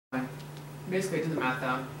basically I did the math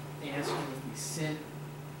out. The answer would be sin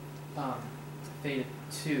theta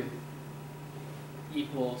 2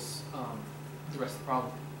 equals the rest of the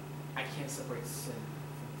problem. I can't separate sin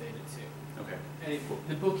from theta 2. Okay. And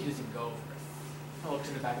the book doesn't even go over it. I looked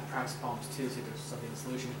in the back of practice problems too, see if there's something in the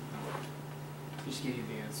solution. Just give you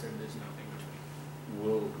the answer, and there's nothing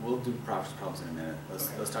between. We'll do practice problems in a minute.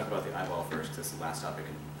 Okay. Let's talk about the eyeball first, because that's the last topic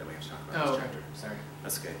that we have to talk about Oh, this okay. chapter. Sorry.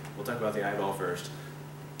 That's okay. We'll talk about the eyeball first.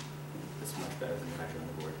 It's much better than the actually on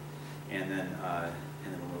the board. And then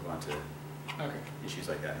we'll move on to Okay. issues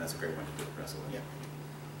like that, and that's a great one to wrestle with.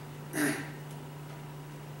 Yeah.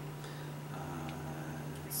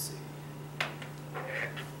 Let's see.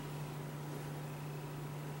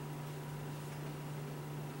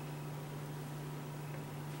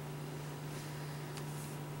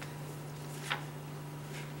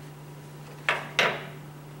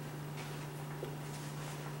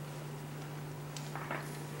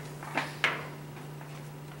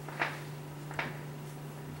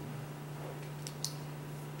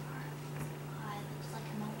 Eye looks like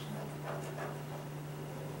a mountain.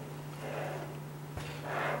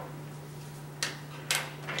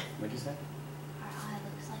 What'd you say? Our eye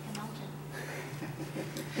looks like a mountain.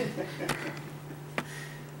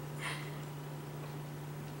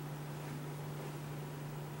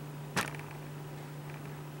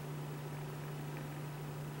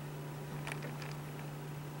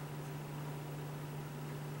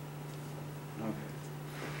 Okay.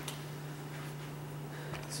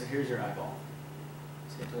 So here's your eyeball.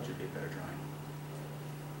 See, I told you it'd be a better drawing.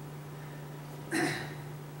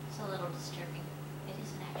 It's a little disturbing. It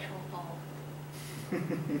is an actual ball.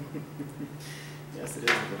 Yes, it is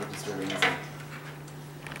a little disturbing, isn't it?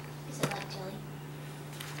 Is it like jelly?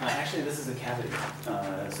 Actually, this is a cavity.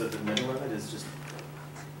 So the middle of it is just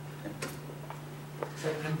empty. So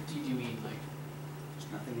empty, do you mean like,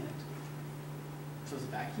 There's nothing in it. so it's a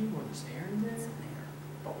vacuum or there's air in there? It's an air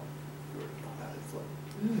bubble. You already know how to float.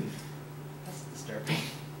 Ooh, that's disturbing.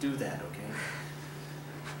 Do that, okay?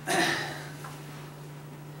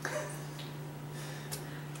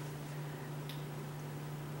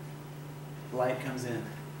 Light comes in.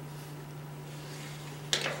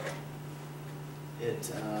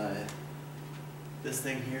 This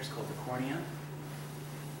thing here is called the cornea.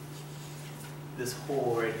 This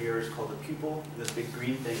hole right here is called the pupil. This big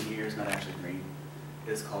green thing here is not actually green.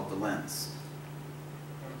 It is called the lens.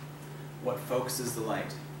 What focuses the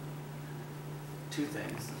light? Two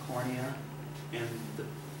things, the cornea and the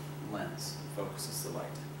lens focuses the light.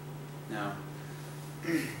 Now,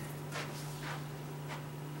 is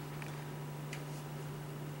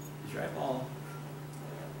your eyeball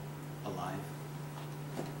alive?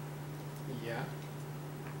 Yeah.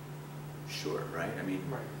 Sure, right? I mean,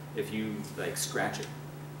 Right. if you like scratch it,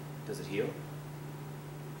 does it heal?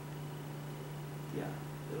 Yeah,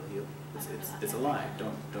 it'll heal. It's alive.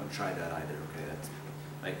 Don't try that either. Okay, that's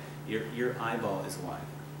like your eyeball is alive.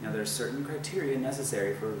 Now there's certain criteria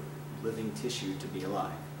necessary for living tissue to be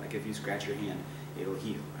alive. Like if you scratch your hand, it'll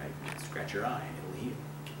heal. Right? Scratch your eye, and it'll heal.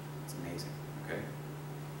 It's amazing. Okay.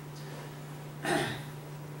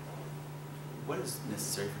 What is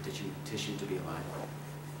necessary for tissue to be alive?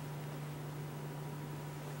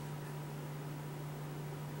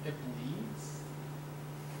 It bleeds?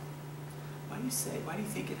 Why do you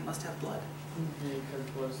think it must have blood? Because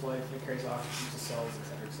blood's life and it carries oxygen to cells,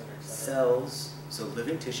 etc., etc., etc. Cells, so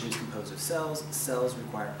living tissue is composed of cells. Cells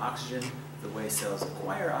require oxygen. The way cells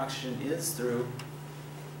acquire oxygen is through,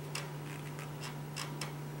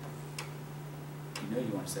 you know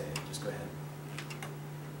you want to say it, just go ahead.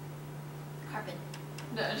 Carbon.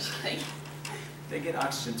 No, I'm just kidding. They get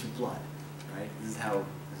oxygen through blood, right? This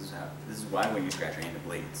is why when you scratch your hand it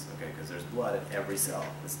bleeds, okay? Because there's blood in every cell.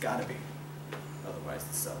 It's gotta be. Otherwise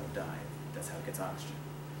the cell will die. That's how it gets oxygen.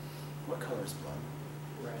 What color is blood?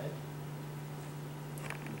 Red.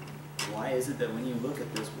 Why is it that when you look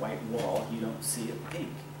at this white wall, you don't see it pink,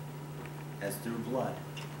 as through blood?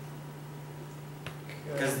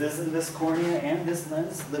 Because isn't this cornea and this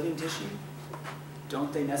lens living tissue?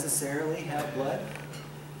 Don't they necessarily have blood?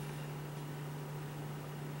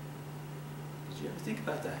 Did you ever think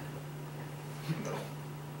about that?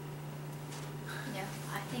 Yeah,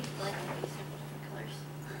 I think blood can be several different colors.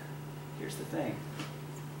 Here's the thing.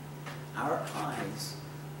 Our eyes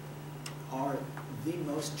are the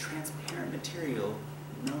most transparent material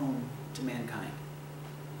known to mankind.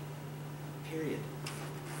 Period.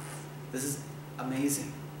 This is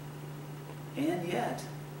amazing. And yet,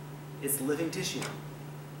 it's living tissue.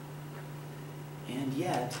 And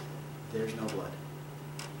yet, there's no blood.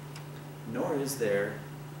 Nor is there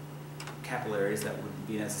capillaries that would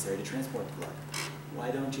be necessary to transport the blood. Why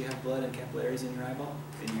don't you have blood and capillaries in your eyeball,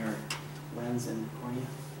 in your lens and cornea?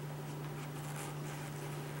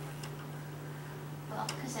 Well,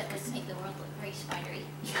 because that would make the world look very spidery.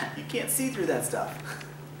 Yeah, you can't see through that stuff.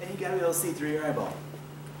 And you gotta be able to see through your eyeball.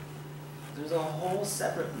 There's a whole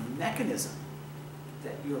separate mechanism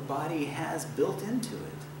that your body has built into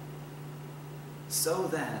it so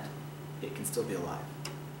that it can still be alive.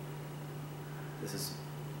 This is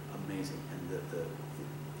amazing, and the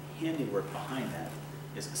handiwork behind that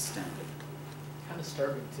is astounding. Kind of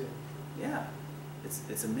disturbing too. Yeah,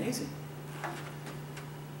 it's amazing.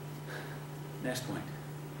 Next point,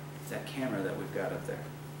 that camera that we've got up there,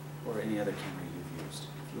 or any other camera you've used.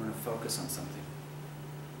 If you want to focus on something,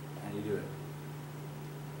 how do you do it?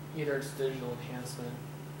 Either it's digital enhancement.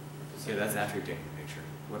 Yeah, that's after you're taking a picture.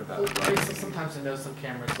 What about Well, lighting? sometimes I know some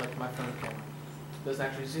cameras, like my phone camera, doesn't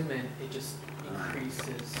actually zoom in, it just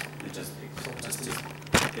increases It just, pixel density.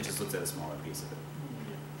 it just looks at a smaller piece of it.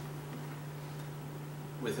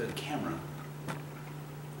 With a camera,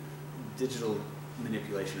 digital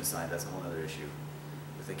manipulation aside, that's a whole other issue.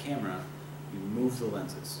 With a camera, you move the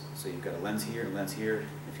lenses. So you've got a lens here and a lens here.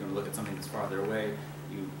 If you want to look at something that's farther away,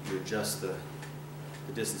 you adjust the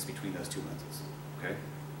distance between those two lenses, okay?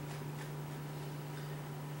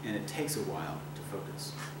 And it takes a while to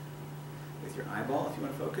focus. With your eyeball, if you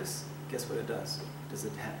want to focus, guess what it does? Does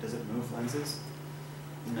it move lenses?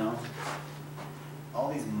 No.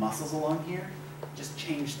 All these muscles along here just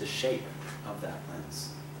change the shape of that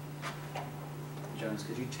lens. Jones,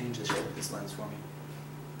 could you change the shape of this lens for me?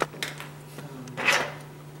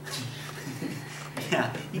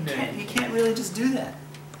 Yeah, you can't really just do that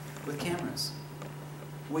with cameras.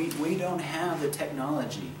 We don't have the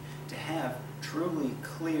technology to have truly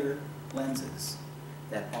clear lenses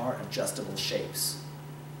that are adjustable shapes,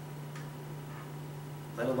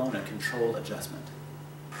 let alone a controlled adjustment.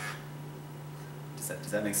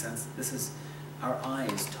 Does that make sense? This is, our eye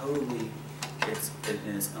is totally, it's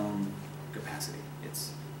in its own capacity.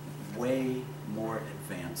 It's way more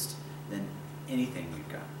advanced than anything we've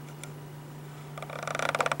got.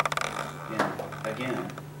 Again,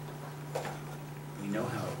 we know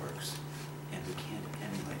how it works, and we can't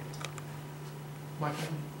emulate it. Why can't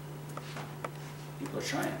People are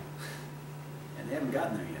trying, and they haven't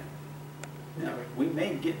gotten there yet. Now, Okay. we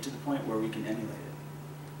may get to the point where we can emulate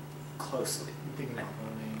it closely. I'm thinking about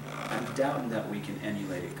cloning. I'm doubting that we can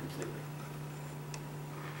emulate it completely.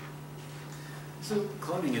 So,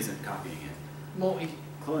 Cloning isn't copying it. well,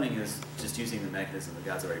 Cloning is just using the mechanism that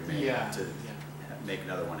God's already made yeah, to yeah. make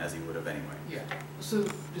another one as he would have anyway. Yeah. So,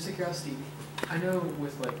 just out of curiosity, I know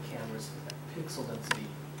with like cameras, with that pixel density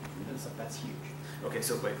and stuff, that's huge. Okay,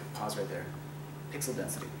 so wait, pause right there. Pixel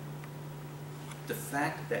density. The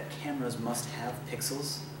fact that cameras must have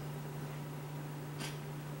pixels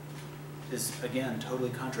is, again, totally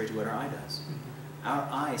contrary to what our eye does. Our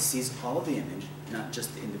eye sees all of the image, not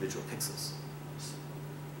just the individual pixels.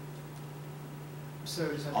 So,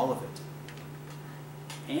 just All of it.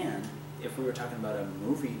 And if we were talking about a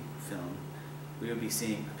movie film, we would be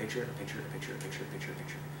seeing a picture, a picture, a picture, a picture, a picture, a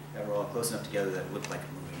picture, that were all close enough together that it looked like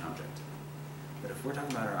a moving object. But if we're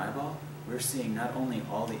talking about our eyeball, we're seeing not only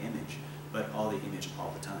all the image, but all the image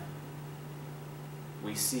all the time.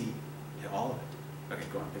 We see all of it. Okay,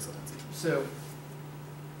 go on, pixel density. So,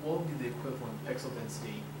 what would be the equivalent pixel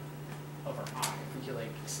density of our eye? If we could,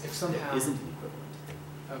 like, if somehow. There isn't an equivalent.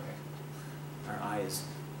 Okay. Our eye is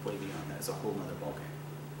way beyond that. It's a whole nother ballgame.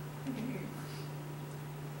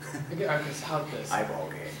 Okay, so how this? Eyeball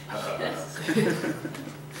game.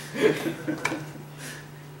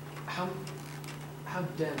 How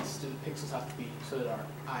dense do the pixels have to be so that our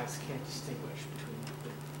eyes can't distinguish between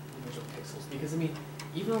the individual pixels? Because I mean,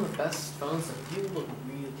 even on the best phones, if you look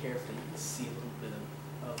really carefully, you can see a little bit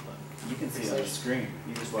of You can see it on the screen.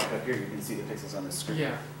 You just walk up here, you can see the pixels on the screen.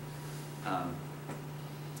 Yeah.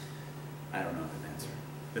 I don't know the answer,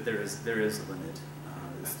 but there is a limit.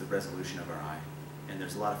 It's the resolution of our eye, and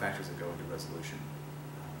there's a lot of factors that go into resolution.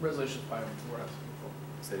 Resolution is probably what I was looking for.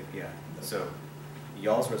 So yeah, so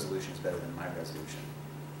y'all's resolution is better than my resolution.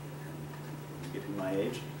 And when you get to my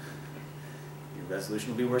age, your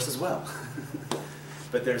resolution will be worse as well.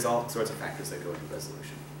 But there's all sorts of factors that go into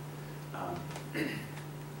resolution.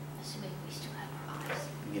 Assuming we still have our eyes.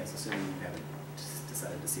 Yes, assuming you haven't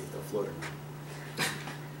decided to see if they'll float or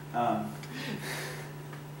not.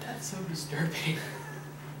 That's so disturbing.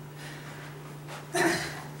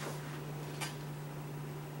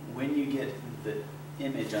 When you get the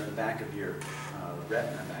image on the back of your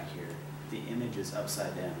retina back here, the image is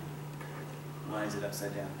upside down. Why is it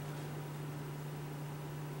upside down?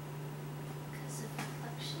 Because of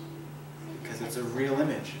reflection? Because it's a real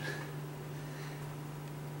image.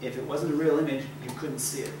 if it wasn't a real image, you couldn't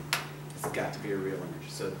see it. It's got to be a real image.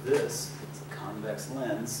 So this is a convex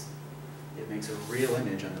lens. It makes a real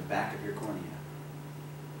image on the back of your cornea.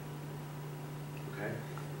 Okay?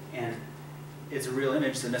 And it's a real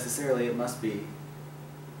image, so necessarily it must be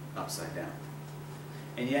upside down.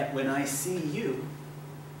 And yet, when I see you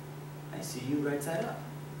right side up.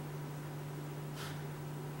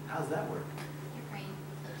 How does that work? Your brain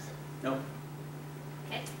flips it. Nope.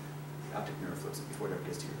 Okay. The optic nerve flips it before it ever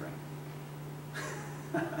gets to your brain.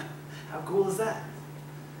 How cool is that?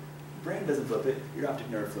 Your brain doesn't flip it, your optic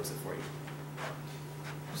nerve flips it for you.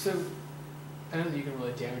 So, I know that you can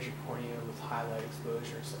really damage your cornea with highlight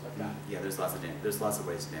exposure and stuff like that. Yeah, there's lots of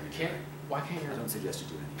ways to damage your eye. Why can't I your don't suggest you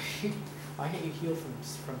do any. why can't you heal from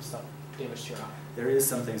stuff damage to your eye? There is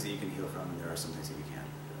some things that you can heal from, and there are some things that you can't.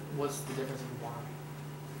 What's the difference in why?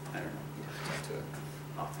 I don't know. You have to talk to an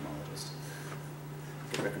ophthalmologist. I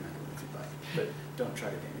could recommend one if you'd like, but don't try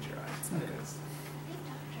to damage your eye. It's not good. I think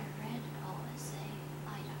Dr. Red always say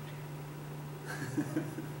eye doctor.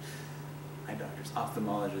 Eye doctors,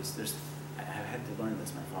 ophthalmologists. I had to learn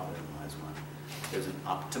this. My father-in-law is one. There's an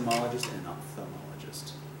ophthalmologist and an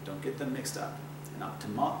ophthalmologist. Don't get them mixed up. An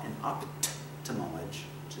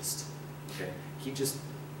ophthalmologist. Okay.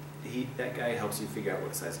 That guy helps you figure out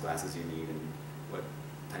what size glasses you need and what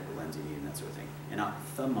type of lens you need and that sort of thing. An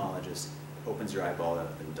ophthalmologist opens your eyeball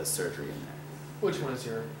up and does surgery in there. Which one is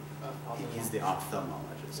your He's the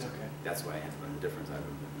ophthalmologist. Okay. That's why I had to learn the difference. I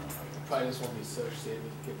wouldn't know. Probably just won't be associated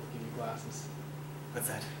with people who give you glasses. What's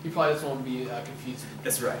that? You probably just won't be confused with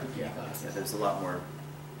That's right. who give you Yeah. glasses. Yeah. There's a lot more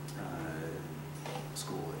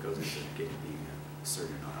school that goes into being a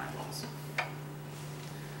surgeon on eyeballs.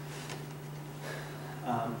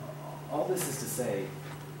 All this is to say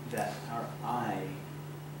that our eye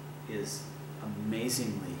is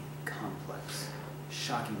amazingly complex,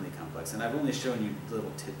 shockingly complex, and I've only shown you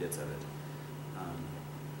little tidbits of it.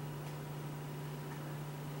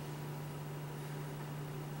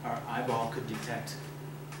 Our eyeball could detect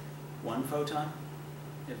one photon.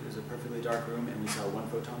 If it was a perfectly dark room and we saw one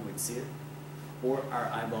photon, we'd see it. Or our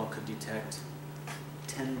eyeball could detect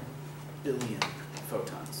 10 billion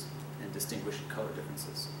photons and distinguish color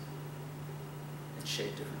differences and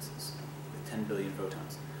shape differences with 10 billion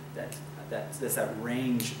photons. That's that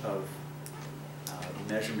range of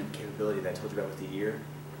measurement capability that I told you about with the ear.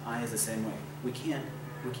 Eye is the same way. We can't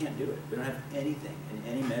do it. We don't have anything in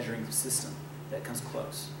any measuring system that comes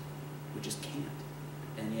close. We just can't.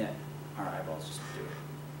 And yet, our eyeballs just do it.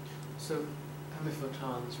 So, how many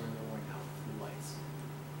photons are in the white out from lights?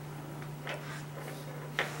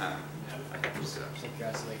 Just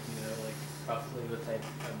guess, like roughly what type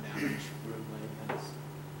of average room light has.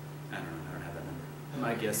 I don't know. I don't have that number.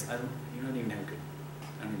 My guess. I don't even have a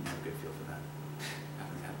good feel for that. I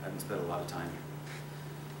haven't spent a lot of time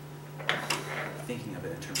thinking of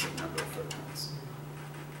it in terms of number of photons.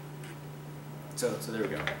 So there we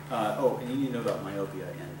go. And you need to know about myopia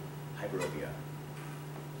and hyperopia.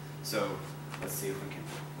 So let's see if we can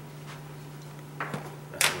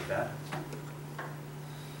wrestle with that.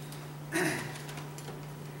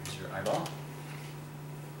 Here's your eyeball.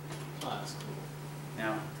 Oh, that's cool.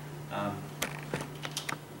 Now,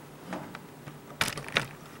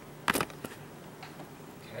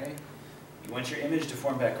 okay, you want your image to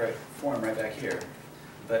form right back here,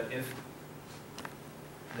 but if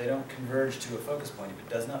they don't converge to a focus point, if it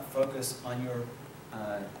does not focus on your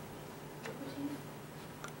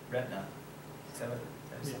retina, is that what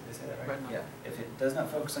did I say that right? Retina. Yeah. If it does not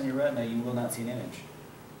focus on your retina, you will not see an image.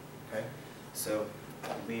 Okay, so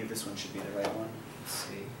I believe this one should be the right one. Let's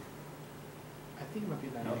see. I think it might be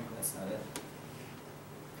that No, angle. that's not it.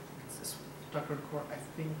 It's this one. Dr. Core, I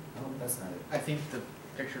think That's not it. the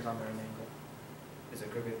picture's on there an angle. Is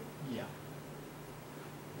it crooked? Yeah.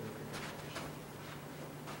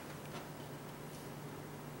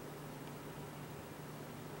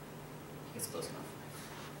 It's close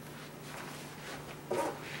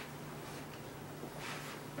enough.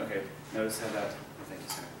 Okay, notice how that, thank you,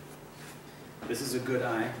 sir. This is a good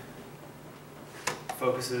eye.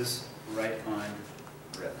 Focuses right on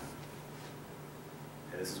retina.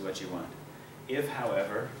 Okay, this is what you want. If,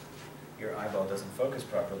 however, your eyeball doesn't focus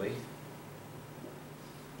properly,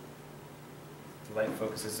 the light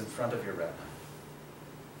focuses in front of your retina.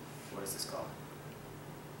 What is this called?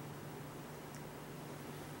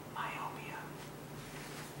 Myopia.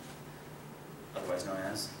 Otherwise known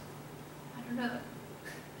as I don't know.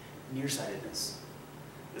 nearsightedness.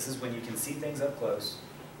 This is when you can see things up close,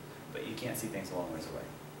 but you can't see things a long ways away.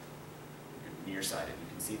 You're nearsighted. You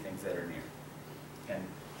can see things that are near. And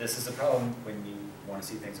this is a problem when you want to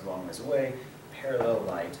see things a long ways away. Parallel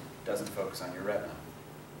light doesn't focus on your retina.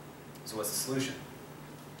 So what's the solution?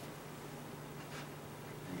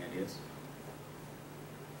 Any ideas?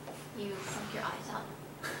 You plug your eyes out.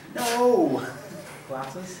 No!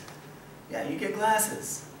 Glasses? Yeah, you get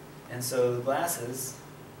glasses. And so the glasses,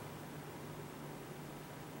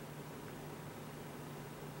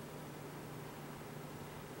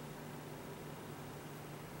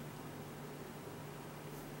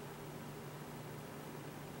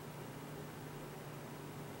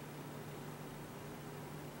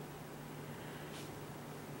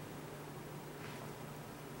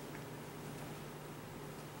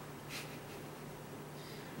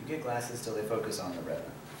 you get glasses till they focus on the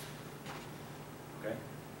retina. Okay?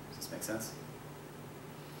 Does this make sense?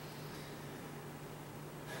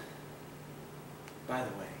 By the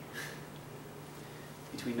way,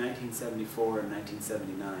 between 1974 and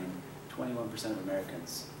 1979, 21% of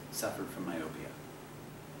Americans suffered from myopia.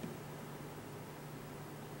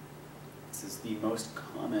 This is the most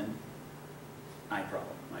common eye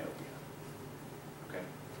problem, myopia. Okay?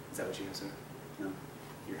 Is that what you have, sir? No?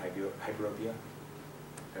 You're hyperopia?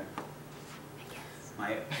 Okay.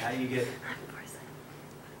 How do you get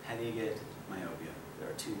myopia? There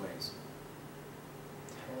are two ways.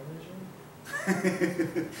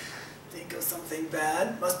 Television? Think of something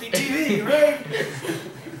bad. Must be TV, right?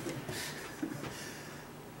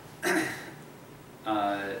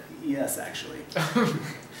 Yes, actually.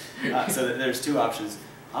 So there's two options.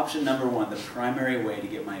 Option number one, the primary way to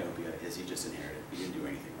get myopia is you just inherit it. You didn't do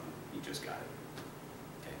anything wrong. You just got it.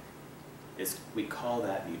 Okay. We call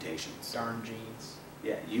that mutations. Darn genes.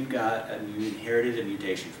 Yeah, you inherited a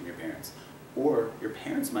mutation from your parents. Or your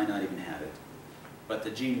parents might not even have it, but the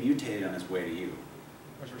gene mutated on its way to you.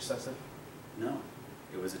 Was recessive? No,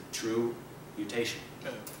 it was a true mutation.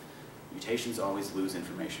 Mutations always lose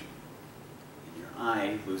information. And your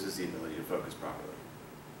eye loses the ability to focus properly.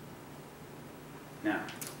 Now,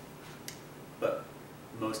 but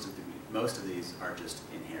most of these are just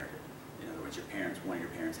inherited. In other words, one of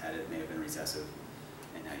your parents had it, may have been recessive,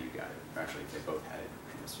 and now you got it. Or actually, if they both had it,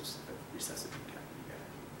 and it's just a recessive,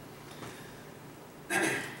 you got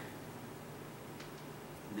it.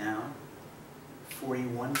 Now,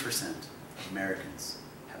 41% of Americans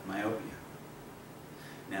have myopia.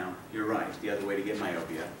 Now, you're right, the other way to get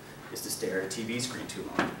myopia is to stare at a TV screen too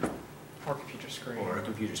long. Or computer screen. Or a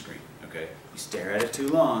computer screen, okay? You stare at it too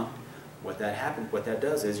long, what that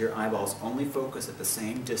does is your eyeballs only focus at the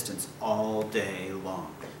same distance all day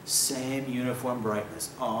long. Same uniform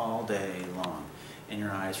brightness all day long. And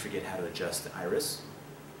your eyes forget how to adjust the iris,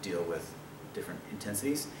 deal with different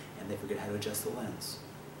intensities, and they forget how to adjust the lens,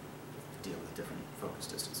 deal with different focus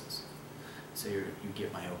distances. So you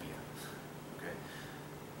get myopia, okay?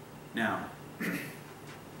 Now,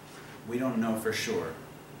 we don't know for sure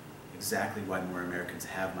exactly why more Americans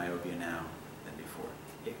have myopia now than before.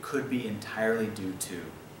 It could be entirely due to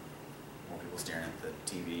more people staring at the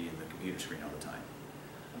TV and the computer screen all the time.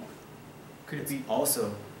 Could it be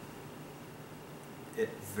also, it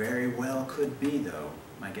very well could be though,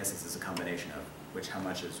 my guess is it's a combination of how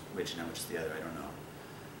much is which and how much is the other, I don't know.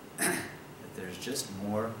 That there's just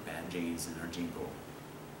more bad genes in our gene pool.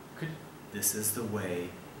 This is the way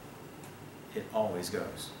it always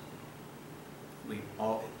goes.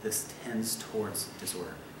 This tends towards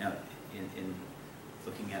disorder. Now, in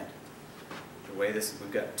looking at the way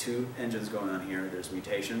we've got two engines going on here. There's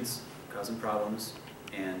mutations causing problems,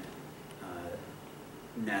 and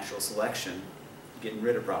natural selection getting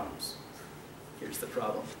rid of problems. Here's the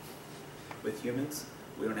problem. With humans,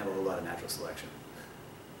 we don't have a whole lot of natural selection.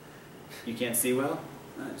 You can't see well?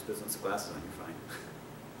 Just put some glasses on, you're fine.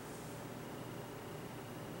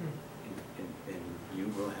 And you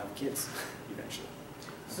will have kids eventually.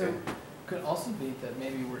 So, Okay. could it also be that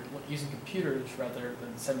maybe we're using computers rather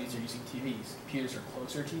than the 70s are using TVs. Computers are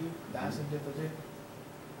closer to you, that's what they do?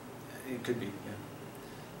 It could be, yeah.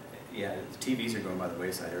 Yeah, the TVs are going by the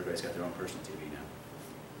wayside. Everybody's got their own personal TV now.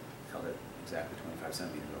 Held at exactly 25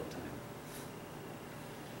 centimeters all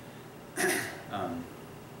the time.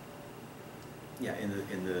 Yeah,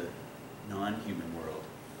 in the non-human world,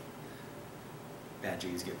 bad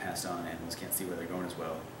genes get passed on. Animals can't see where they're going as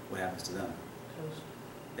well. What happens to them?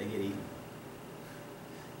 They get eaten.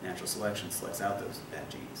 Natural selection selects out those bad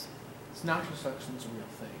genes. So natural selection is a real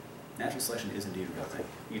thing. Natural selection is indeed a real thing.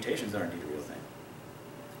 Mutations are indeed a real thing.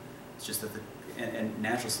 It's just that and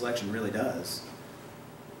natural selection really does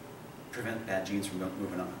prevent bad genes from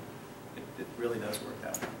moving on. It really does work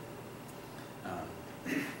that way.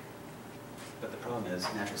 But the problem is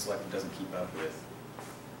natural selection doesn't keep up with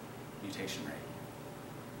mutation rate.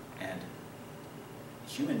 And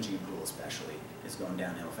human gene pool especially is going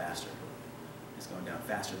downhill faster. It's going down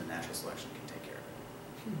faster than natural selection can take care of it.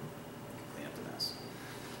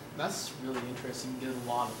 That's really interesting. You did a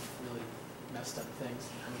lot of really messed up things.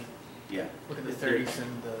 I mean, Yeah. look at the There- 30s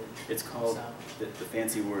and the It's called, South. the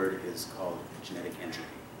fancy word is called genetic entropy.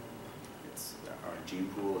 It's, our gene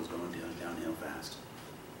pool is going downhill fast.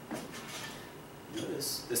 You know,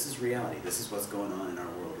 this is reality. This is what's going on in our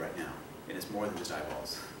world right now. And it's more than just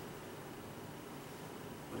eyeballs.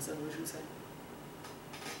 What does evolution say?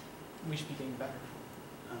 We should be getting better.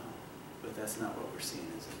 Oh, but that's not what we're seeing,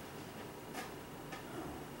 is it? Oh,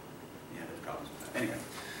 yeah, there's problems with that. Anyway,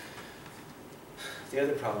 the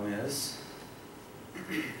other problem is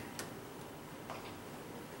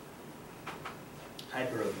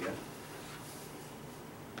hyperopia.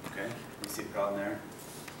 Okay, you see the problem there?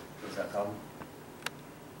 What's that problem?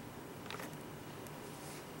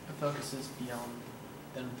 It focuses beyond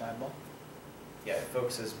the eyeball. Yeah, it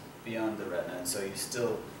focuses beyond the retina, and so you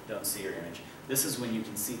still don't see your image. This is when you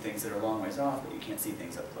can see things that are a long ways off, but you can't see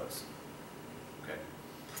things up close. Okay.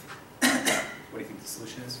 What do you think the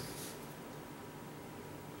solution is?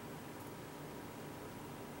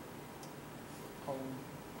 Oh,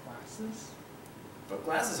 glasses? Put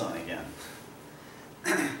glasses on again.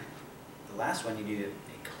 The last one you needed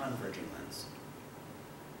a converging lens.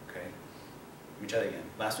 Okay? Let me try that again.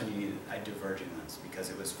 Last one you needed a diverging lens because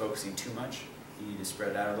it was focusing too much. You need to spread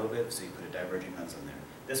it out a little bit, so you put a diverging lens on there.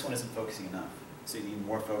 This one isn't focusing enough, so you need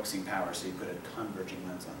more focusing power, so you put a converging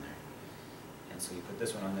lens on there. And so you put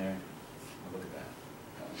this one on there. Oh, look at that.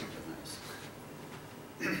 That one looks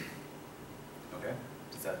nice. Okay?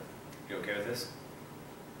 Does that, you okay with this?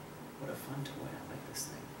 What a fun toy. I like this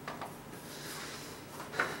thing.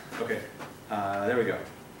 Okay, there we go.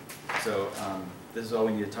 So this is all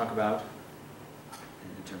we need to talk about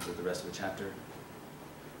in terms of the rest of the chapter.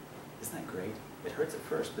 Isn't that great? It hurts at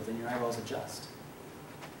first, but then your eyeballs adjust.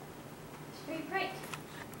 It's very bright.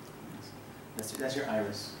 That's your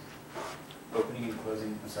iris. Opening and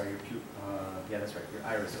closing, I'm sorry, your yeah, that's right. Your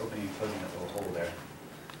iris opening and closing that little hole there.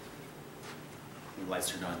 When the lights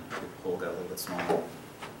turned on, the hole got a little bit smaller.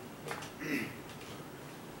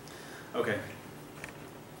 Okay.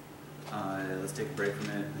 Let's take a break from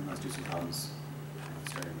it and let's do some problems.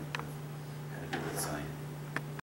 Starting with how to do the sign.